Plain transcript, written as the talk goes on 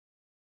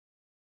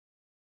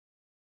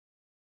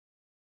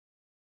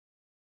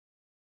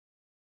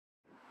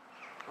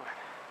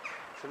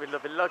the middle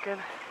of Illogan.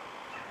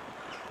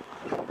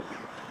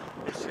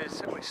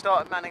 We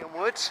start at Manningham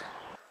Woods.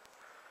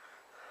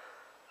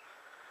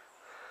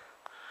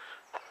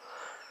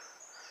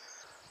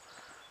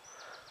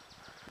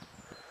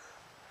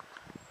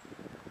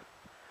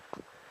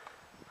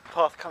 The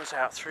path comes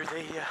out through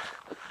the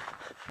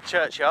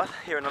churchyard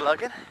here in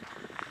Illogan,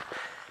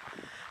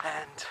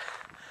 and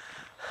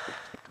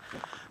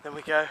then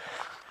we go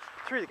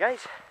through the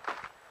gate,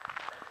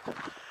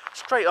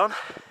 straight on,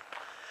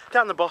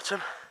 down the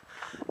bottom,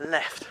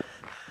 left.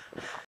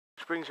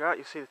 Which brings you out,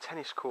 you'll see the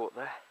tennis court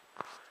there.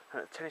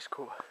 And at the tennis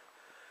court,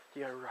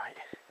 you go right.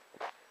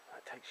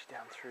 That takes you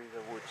down through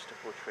the woods to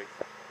Portreath.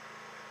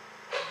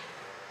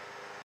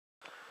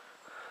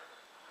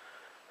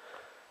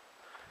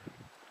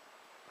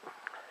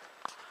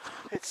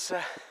 It's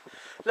a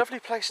lovely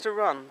place to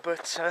run,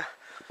 but you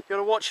got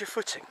to watch your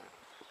footing.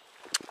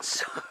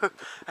 So,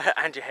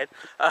 and your head.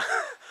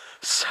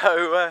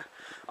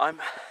 I'm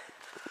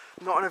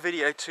not on a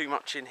video too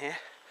much in here,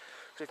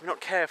 because if you're not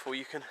careful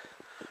you can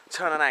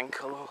turn an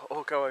ankle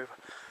or go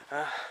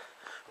over.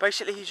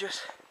 Basically you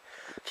just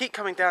keep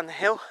coming down the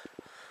hill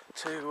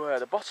to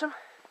the bottom.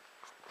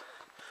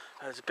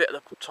 There's a bit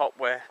at the top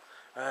where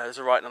there's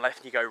a right and a left,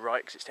 and you go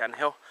right because it's down the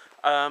hill.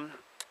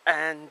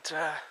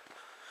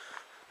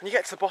 When you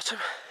get to the bottom,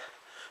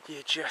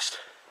 you just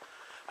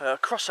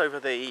cross over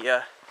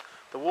the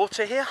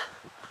water here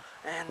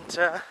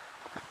and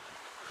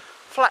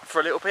flat for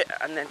a little bit,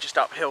 and then just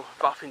uphill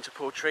up into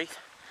Portreath,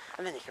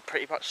 and then you can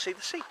pretty much see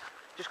the sea.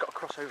 Just got to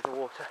cross over the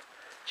water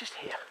just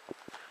here.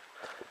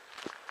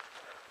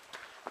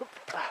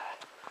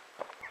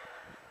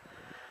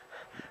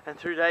 And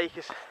through there you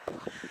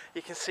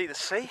can see the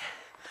sea.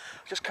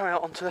 Just coming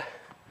out onto the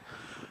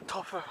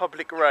top of a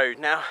public road.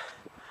 Now,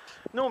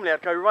 normally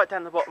I'd go right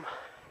down the bottom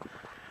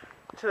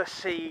to the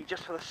sea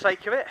just for the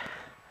sake of it,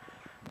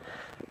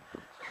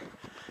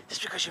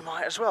 just because you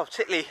might as well,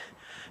 particularly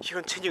if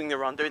you're continuing the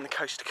run doing the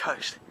coast to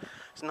coast.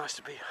 It's nice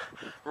to be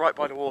right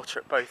by the water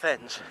at both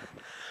ends,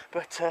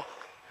 but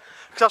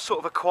because I've sort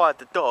of acquired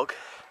the dog,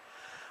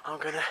 I'm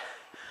going to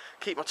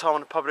keep my time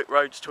on the public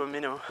roads to a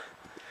minimum,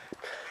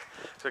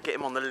 so I get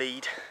him on the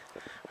lead,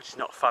 which is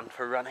not fun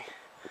for running,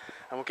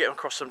 and we'll get him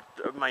across the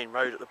main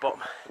road at the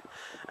bottom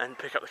and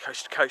pick up the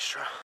coast to coast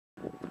trail.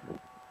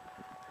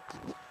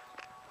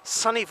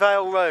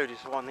 Sunnyvale Road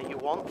is the one that you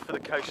want for the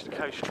coast to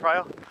coast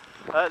trail.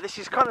 This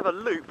is kind of a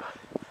loop,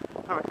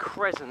 kind of a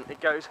crescent. It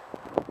goes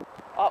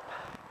up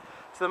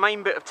to the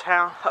main bit of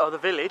town, or the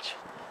village,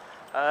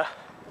 up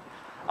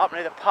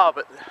near the pub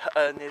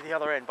at near the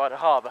other end by the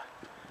harbour.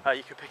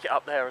 You can pick it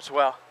up there as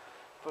well.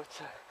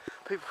 But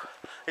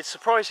it's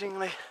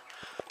surprisingly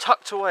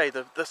tucked away.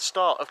 The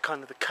start of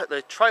kind of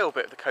the trail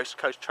bit of the coast to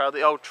coast trail,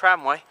 the old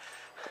tramway.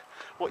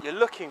 What you're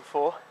looking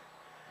for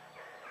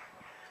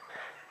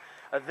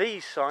are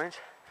these signs.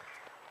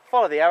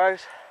 Follow the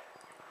arrows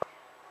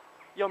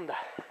yonder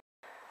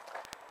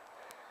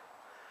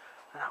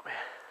and up here.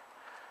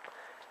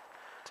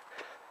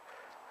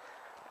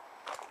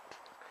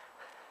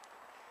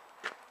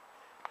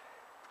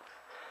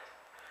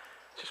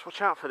 Just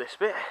watch out for this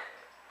bit.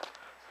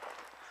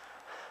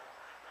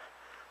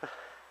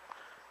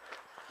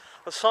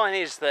 The sign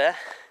is there,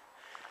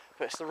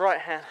 but it's the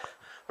right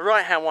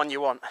hand one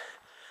you want.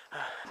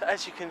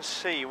 As you can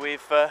see,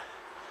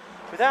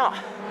 without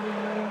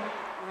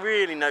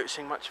really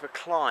noticing much of a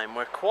climb,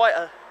 we're quite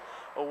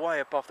a way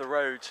above the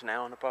roads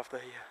now and above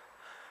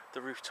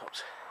the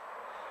rooftops.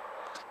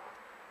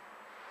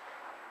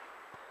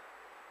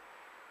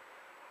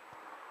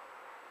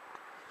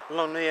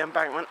 Along the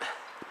embankment,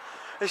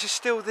 this is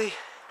still the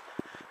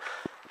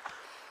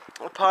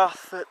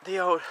path that the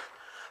old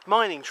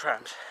mining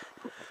trams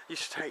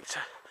used to take to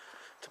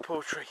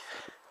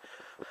Portreath.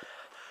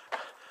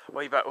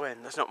 Way back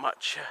when. There's not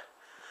much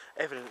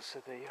evidence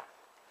of the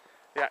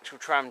actual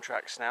tram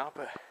tracks now,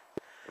 but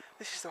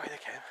this is the way they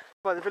came.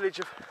 By the village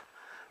of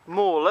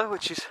Wheal,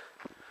 which is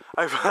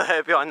over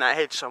there behind that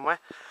hedge somewhere.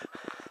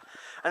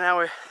 And now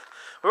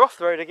we're off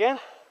the road again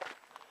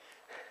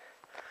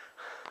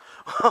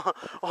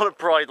on a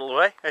bridle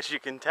way, as you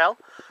can tell.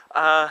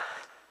 And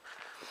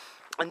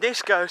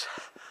this goes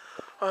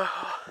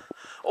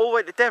all the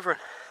way to Devon,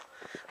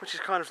 which is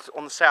kind of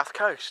on the south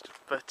coast.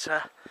 But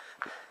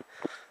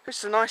this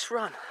is a nice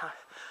run.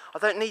 I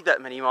don't need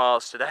that many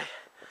miles today.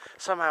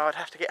 Somehow I'd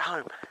have to get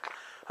home.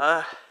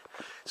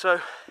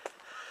 So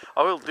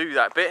I will do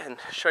that bit and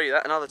show you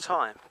that another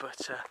time.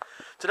 But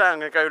today I'm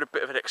going to go to a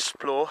bit of an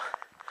explore.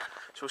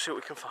 So we'll see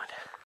what we can find.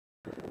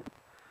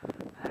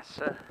 That's,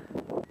 I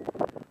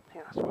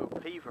think that's Wheal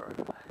Peevor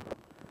over there.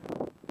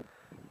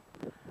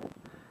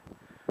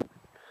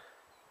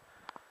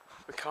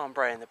 With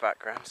Cornwall in the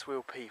background, it's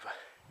Wheal Peevor,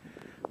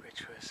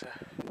 which was,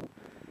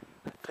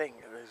 I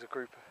think there's a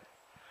group of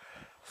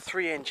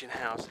 3 engine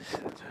houses.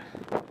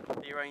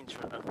 The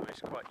arrangement of them is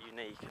quite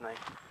unique, and they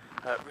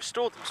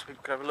restored them so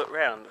people could have a look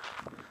round.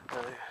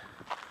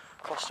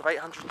 Cost of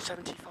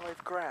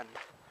 875 grand.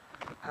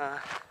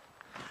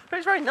 But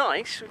it's very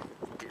nice.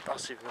 I'll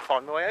see if we can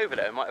find my way over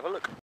there and might have a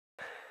look.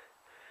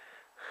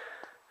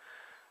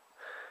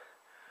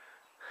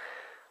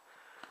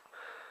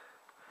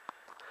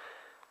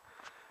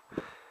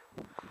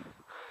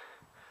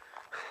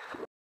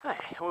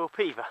 Wheal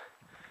Peevor.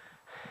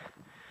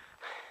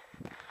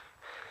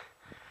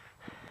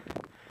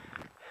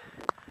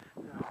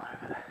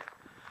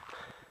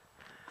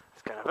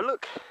 Let's go and have a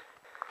look.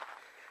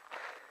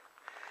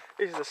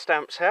 This is the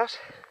Stamps house.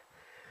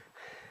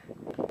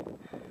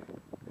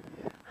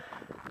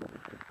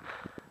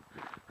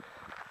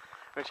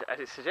 Which, as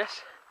it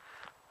suggests,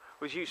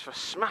 was used for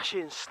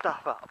smashing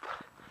stuff up.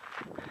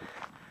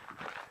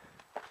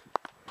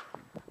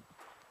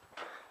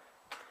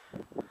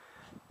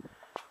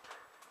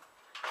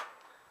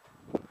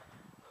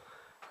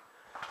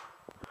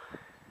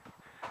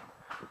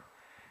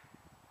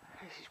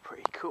 This is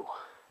pretty cool.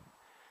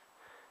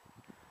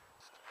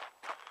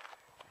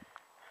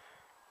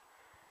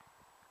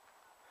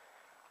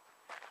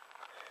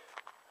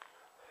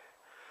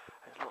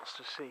 There's lots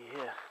to see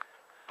here.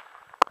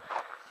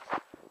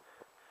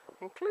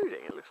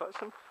 Including, it looks like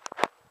some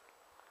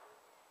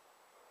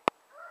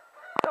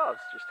cards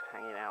just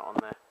hanging out on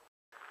there.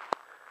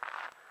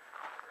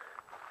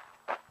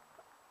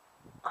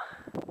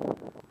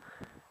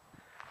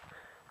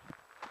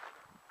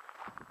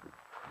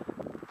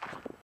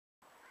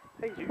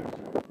 Hey dude.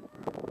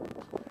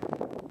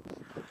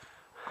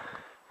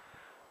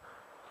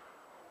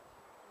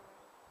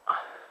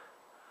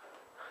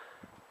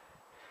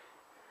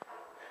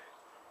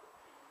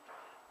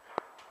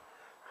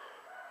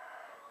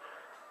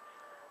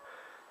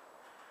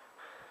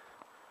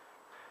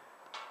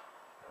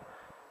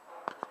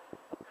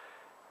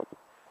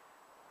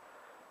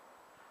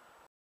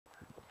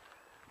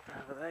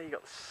 Over there you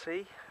got the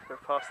sea, go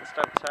past the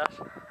Stamps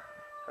house,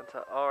 and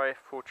to RAF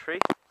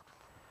Portreath,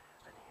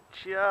 and you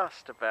can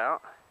just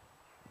about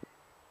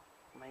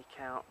make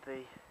out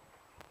the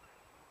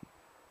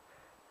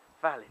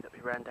valley that we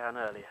ran down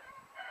earlier,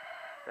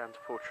 down to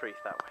Portreath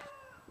that way.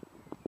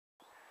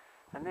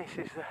 And this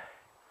is the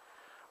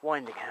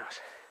winding house.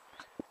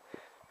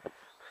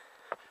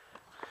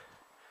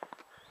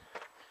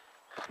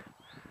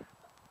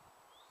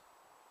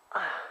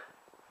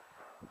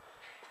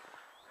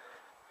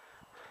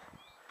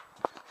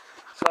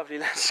 Lovely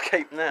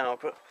landscape now,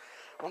 but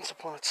once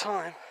upon a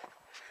time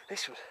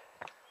this was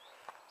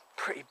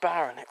pretty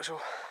barren. It was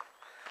all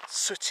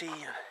sooty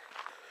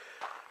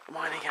and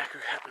mining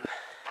aggregate and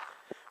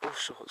all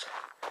sorts.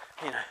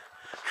 You know,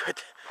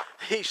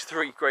 these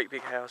three great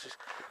big houses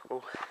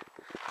all,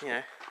 you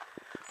know,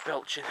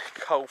 belching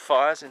coal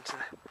fires into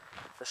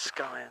the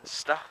sky and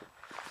stuff.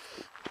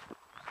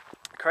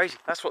 Crazy.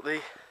 That's what the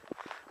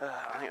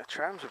I think the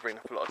trams were bringing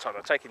up a lot of time.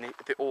 They're taking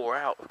the ore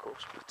out, of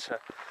course, but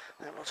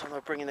a lot of time they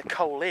were bringing the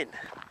coal in,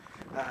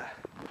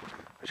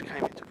 which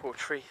came into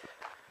Portreath.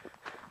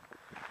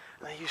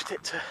 And they used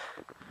it to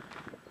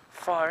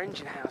fire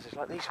engine houses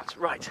like these ones.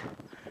 Right,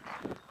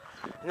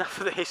 enough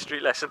of the history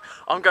lesson.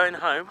 I'm going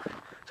home,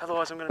 so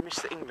otherwise I'm going to miss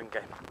the England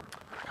game.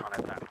 I can't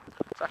have that.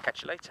 So I'll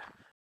catch you later.